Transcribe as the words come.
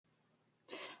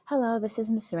Hello, this is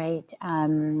Miss Wright.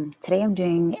 Today I'm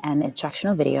doing an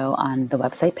instructional video on the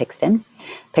website PIXTON.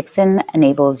 PIXTON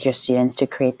enables your students to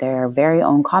create their very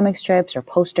own comic strips or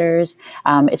posters.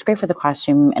 It's great for the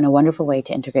classroom and a wonderful way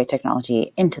to integrate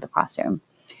technology into the classroom.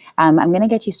 I'm going to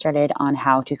get you started on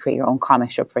how to create your own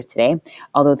comic strip for today,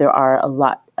 although there are a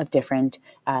lot of different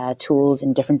tools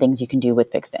and different things you can do with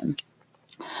PIXTON.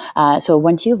 So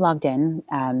once you've logged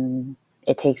in,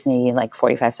 it takes me like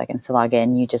 45 seconds to log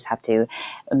in. You just have to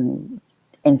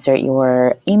insert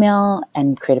your email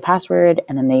and create a password,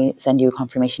 and then they send you a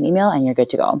confirmation email and you're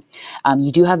good to go.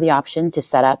 You do have the option to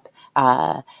set up,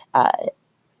 add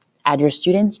your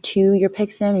students to your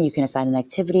PIXTON. You can assign an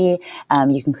activity.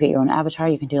 You can create your own avatar.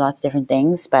 You can do lots of different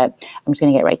things, but I'm just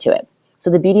going to get right to it.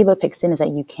 So the beauty about PIXTON is that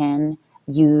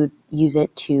you use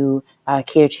it to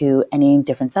cater to any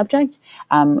different subject.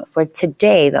 For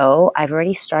today, though, I've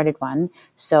already started one,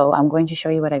 so I'm going to show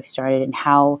you what I've started and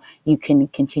how you can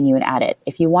continue and add it.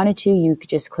 If you wanted to, you could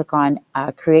just click on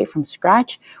Create from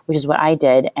Scratch, which is what I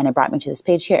did, and it brought me to this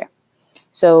page here.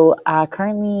 So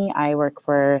currently, I work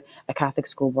for a Catholic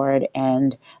school board,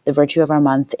 and the virtue of our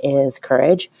month is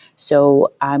courage.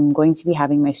 So I'm going to be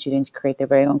having my students create their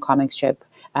very own comic strip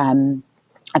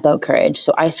about courage.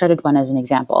 So I started one as an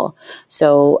example.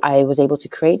 So I was able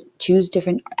to choose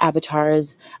different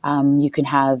avatars. You can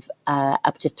have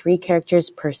up to 3 characters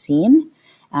per scene.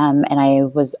 And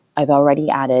I've already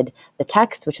added the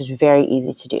text, which was very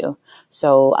easy to do.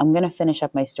 So I'm going to finish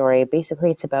up my story.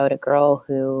 Basically, it's about a girl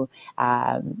who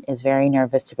is very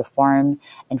nervous to perform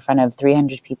in front of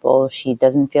 300 people. She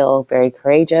doesn't feel very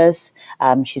courageous.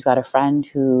 She's got a friend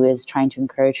who is trying to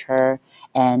encourage her,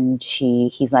 and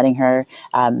he's letting her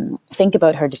think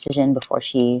about her decision before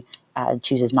she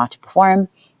chooses not to perform.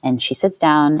 And she sits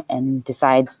down and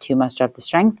decides to muster up the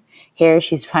strength. Here,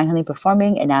 she's finally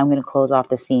performing, and now I'm going to close off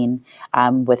the scene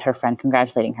with her friend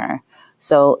congratulating her.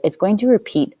 So it's going to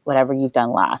repeat whatever you've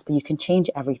done last, but you can change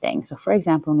everything. So for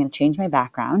example, I'm going to change my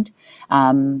background.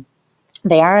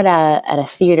 They are at a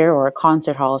theater or a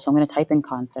concert hall, so I'm going to type in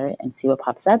concert and see what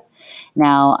pops up.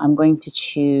 Now I'm going to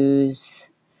choose,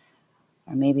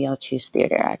 or maybe I'll choose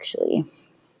theater actually.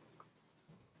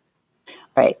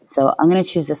 All right, so I'm going to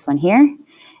choose this one here,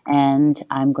 and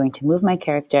I'm going to move my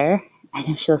character. I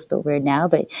know she looks a bit weird now,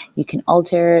 but you can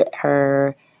alter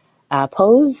her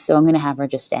pose. So I'm going to have her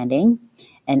just standing,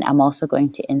 and I'm also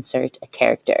going to insert a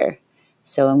character.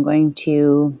 So I'm going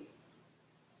to,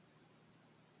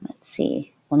 let's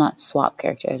see, well, not swap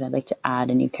characters. I'd like to add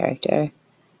a new character.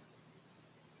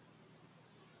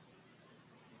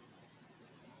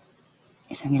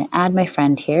 So I'm going to add my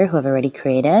friend here who I've already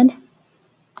created.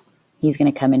 He's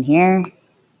going to come in here. I'm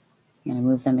going to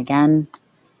move them again.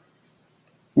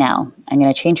 Now, I'm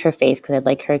going to change her face because I'd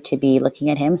like her to be looking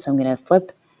at him. So I'm going to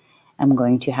flip. I'm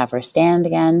going to have her stand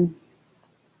again.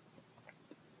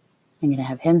 I'm going to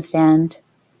have him stand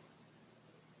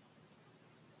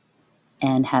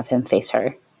and have him face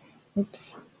her.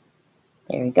 Oops.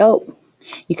 There we go.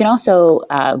 You can also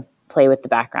play with the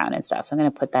background and stuff. So I'm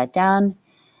going to put that down.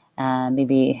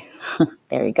 Maybe,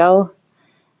 there we go.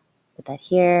 Put that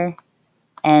here.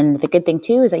 And the good thing,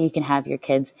 too, is that you can have your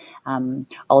kids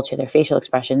alter their facial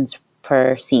expressions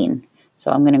per scene.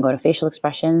 So I'm going to go to facial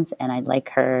expressions, and I'd like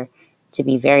her to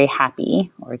be very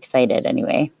happy or excited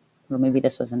anyway. Or maybe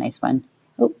this was a nice one.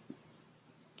 Oh,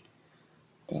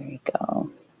 there we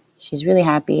go. She's really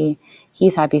happy.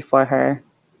 He's happy for her.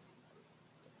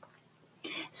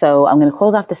 So I'm going to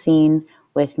close off the scene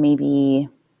with maybe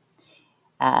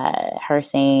her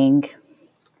saying,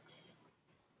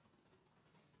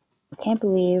 I can't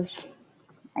believe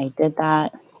I did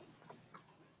that.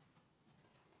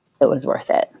 It was worth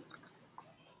it.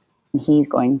 And he's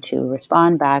going to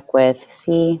respond back with,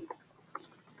 see,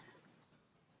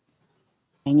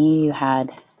 I knew you had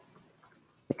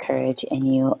the courage in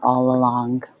you all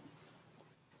along.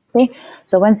 Okay,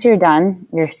 so once you're done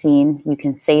your scene, you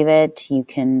can save it. You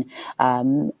can,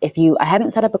 I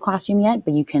haven't set up a classroom yet,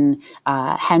 but you can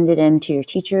hand it in to your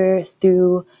teacher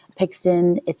through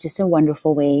PIXTON. It's just a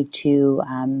wonderful way to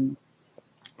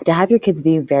have your kids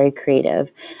be very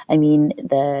creative. I mean,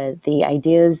 the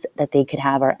ideas that they could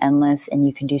have are endless, and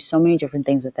you can do so many different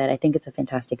things with it. I think it's a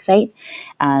fantastic site.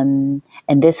 And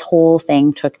this whole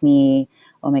thing took me,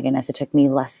 oh my goodness, it took me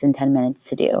less than 10 minutes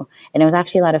to do. And it was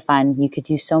actually a lot of fun. You could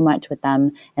do so much with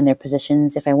them and their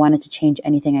positions. If I wanted to change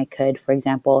anything, I could. For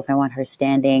example, if I want her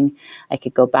standing, I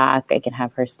could go back, I can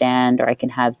have her stand, or I can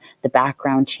have the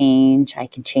background change. I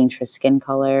can change her skin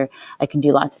color. I can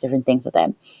do lots of different things with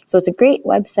it. So it's a great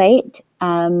website.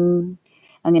 I'm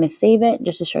going to save it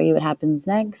just to show you what happens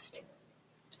next.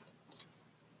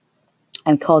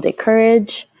 I've called it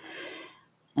Courage.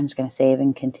 I'm just going to save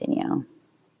and continue.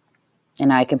 And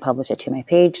now I can publish it to my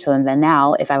page. So then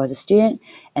now if I was a student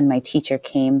and my teacher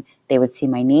came, they would see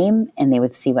my name and they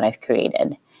would see what I've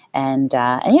created. And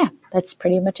yeah, that's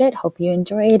pretty much it. Hope you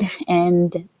enjoyed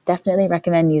and definitely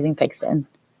recommend using PIXTON.